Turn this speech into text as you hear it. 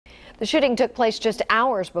The shooting took place just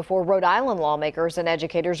hours before Rhode Island lawmakers and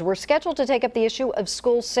educators were scheduled to take up the issue of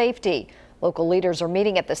school safety. Local leaders are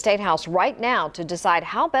meeting at the State House right now to decide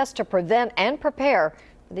how best to prevent and prepare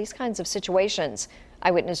for these kinds of situations.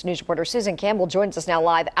 Eyewitness News reporter Susan Campbell joins us now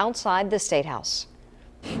live outside the State House.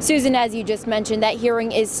 Susan, as you just mentioned, that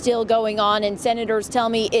hearing is still going on, and senators tell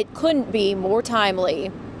me it couldn't be more timely.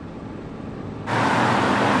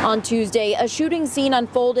 On Tuesday, a shooting scene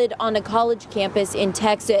unfolded on a college campus in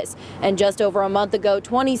Texas. And just over a month ago,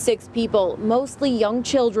 26 people, mostly young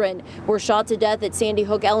children, were shot to death at Sandy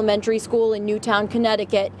Hook Elementary School in Newtown,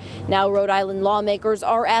 Connecticut. Now Rhode Island lawmakers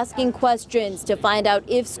are asking questions to find out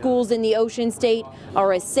if schools in the Ocean State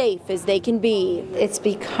are as safe as they can be. It's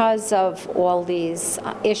because of all these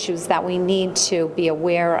issues that we need to be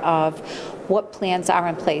aware of what plans are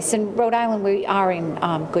in place. In Rhode Island, we are in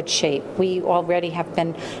good shape. We already have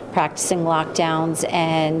been practicing lockdowns,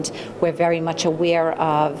 and we're very much aware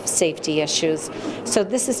of safety issues. So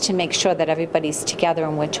this is to make sure that everybody's together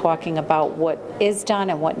and we're talking about what is done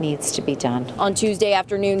and what needs to be done. On Tuesday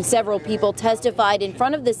afternoon, several people testified in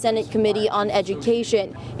front of the Senate Committee on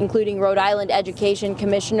Education, including Rhode Island Education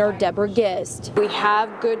Commissioner Deborah Gist. We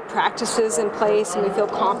have good practices in place and we feel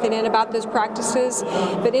confident about those practices,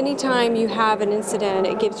 but anytime you have an incident,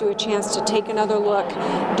 it gives you a chance to take another look,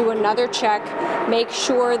 do another check, make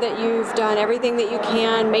sure that you've done everything that you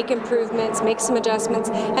can, make improvements, make some adjustments,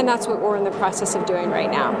 and that's what we're in the process of doing right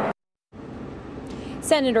now.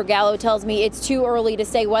 Senator Gallo tells me it's too early to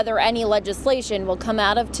say whether any legislation will come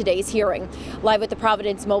out of today's hearing. Live at the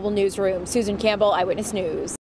Providence Mobile Newsroom, Susan Campbell, Eyewitness News.